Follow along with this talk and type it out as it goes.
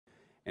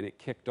and it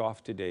kicked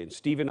off today. And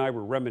Steve and I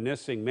were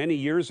reminiscing many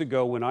years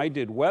ago when I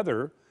did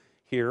weather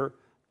here.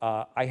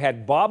 I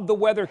had Bob the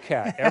Weather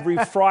Cat every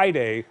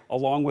Friday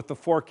along with the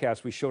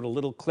forecast. We showed a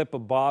little clip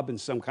of Bob in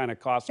some kind of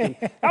costume.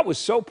 That was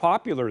so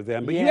popular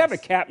then. But yes. You have a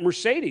cat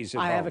Mercedes at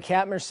home. I have a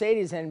cat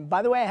Mercedes. And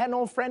by the way, I had an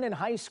old friend in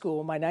high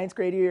school, my 9th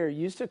grade year,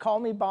 used to call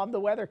me Bob the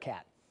Weather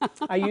Cat.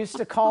 I used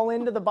to call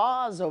into the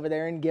Boz over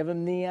there and give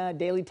him the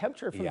daily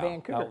temperature from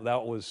Vancouver.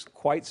 That was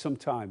quite some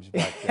times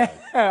back then.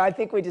 I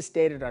think we just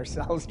dated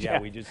ourselves, Jeff.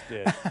 Yeah, we just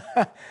did.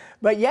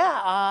 But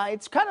yeah,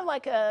 it's kind of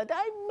like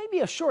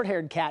maybe a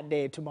short-haired cat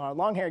day tomorrow.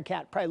 Long-haired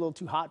cat, probably a little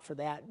too hot for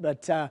that.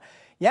 But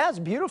yeah, it's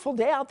a beautiful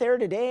day out there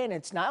today, and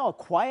it's now a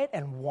quiet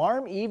and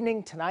warm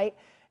evening tonight.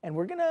 And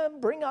we're going to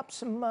bring up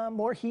some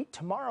more heat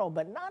tomorrow,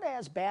 but not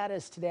as bad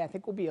as today. I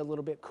think we'll be a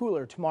little bit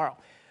cooler tomorrow.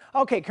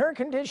 Okay, current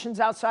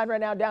conditions outside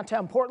right now,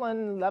 downtown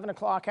Portland, 11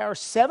 o'clock hour,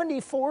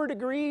 74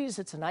 degrees.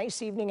 It's a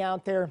nice evening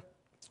out there.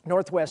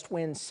 Northwest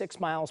winds 6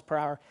 miles per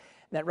hour.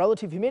 And that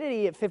relative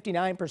humidity at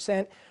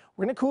 59%.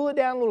 We're going to cool it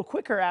down a little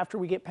quicker after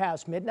we get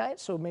past midnight.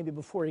 So maybe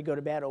before you go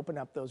to bed, open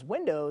up those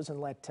windows and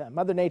let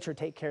Mother Nature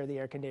take care of the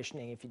air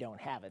conditioning if you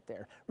don't have it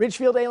there.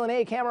 Ridgefield,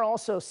 A camera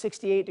also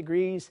 68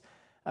 degrees.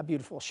 A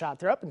beautiful shot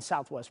there up in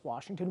southwest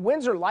Washington.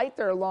 Winds are light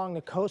there along the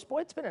coast.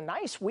 Boy, it's been a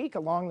nice week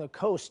along the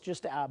coast.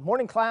 Just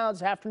morning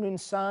clouds, afternoon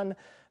sun,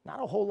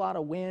 not a whole lot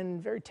of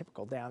wind. Very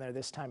typical down there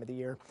this time of the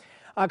year.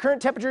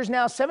 Current temperatures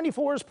now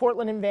 74s,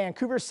 Portland and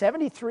Vancouver,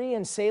 73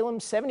 in Salem,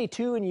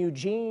 72 in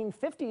Eugene,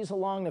 50s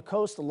along the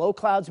coast. The low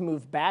clouds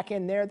move back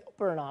in there. They'll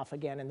burn off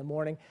again in the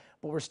morning.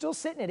 But we're still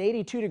sitting at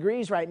 82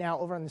 degrees right now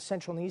over on the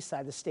central and east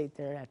side of the state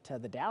there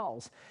at the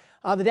Dalles.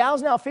 The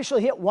Dow's now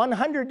officially hit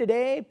 100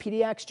 today.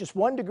 PDX just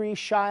 1 degree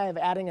shy of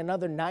adding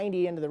another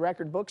 90 into the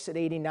record books at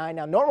 89.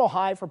 Now, normal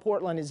high for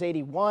Portland is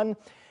 81.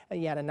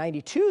 You had a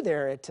 92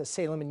 there at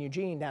Salem and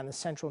Eugene down the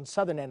central and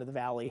southern end of the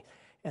valley.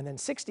 And then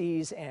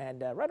 60s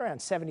and right around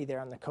 70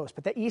 there on the coast.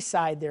 But the east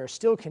side there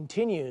still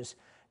continues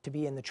to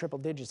be in the triple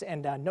digits.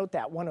 And note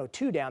that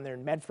 102 down there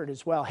in Medford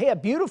as well. Hey, a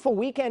beautiful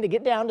weekend to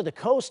get down to the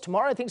coast.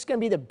 Tomorrow I think is going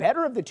to be the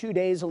better of the 2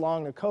 days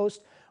along the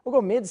coast. We'll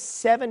go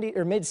mid-70s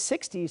or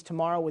mid-60s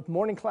tomorrow with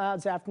morning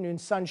clouds, afternoon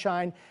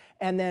sunshine,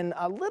 and then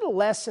a little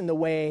less in the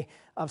way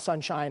of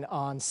sunshine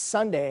on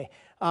Sunday.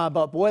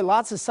 But boy,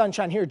 lots of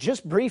sunshine here.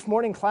 Just brief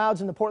morning clouds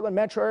in the Portland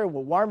metro area.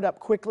 We'll warm it up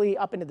quickly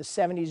up into the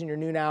 70s in your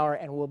noon hour,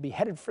 and we'll be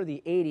headed for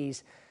the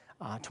 80s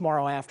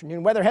tomorrow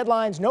afternoon. Weather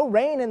headlines, no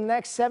rain in the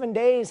next 7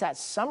 days. That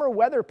summer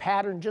weather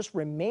pattern just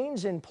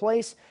remains in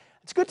place.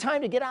 It's a good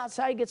time to get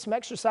outside, get some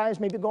exercise,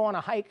 maybe go on a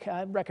hike.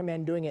 I'd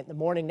recommend doing it in the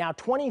morning. Now,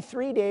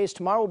 23 days.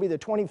 Tomorrow will be the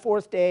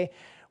 24th day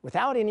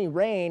without any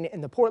rain in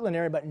the Portland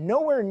area, but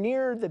nowhere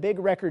near the big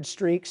record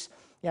streaks.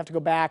 You have to go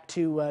back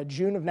to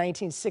June of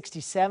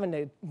 1967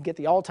 to get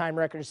the all-time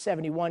record of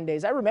 71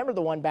 days. I remember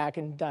the one back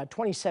in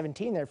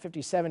 2017 there,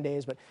 57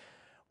 days, but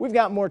we've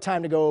got more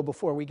time to go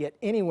before we get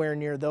anywhere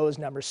near those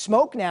numbers.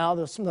 Smoke now,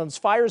 those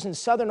fires in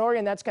southern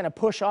Oregon, that's going to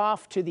push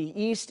off to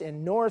the east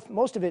and north.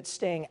 Most of it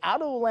staying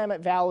out of the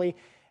Willamette Valley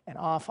and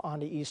off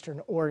onto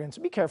eastern Oregon.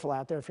 So be careful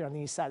out there if you're on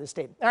the east side of the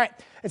state. All right,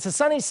 it's a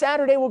sunny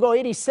Saturday. We'll go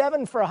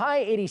 87 for a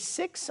high,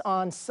 86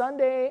 on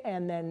Sunday,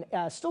 and then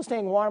still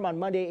staying warm on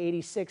Monday,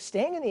 86.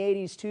 Staying in the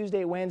 80s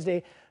Tuesday,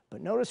 Wednesday.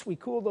 But notice we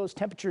cool those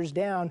temperatures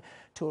down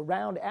to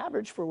around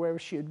average for where we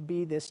should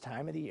be this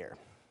time of the year.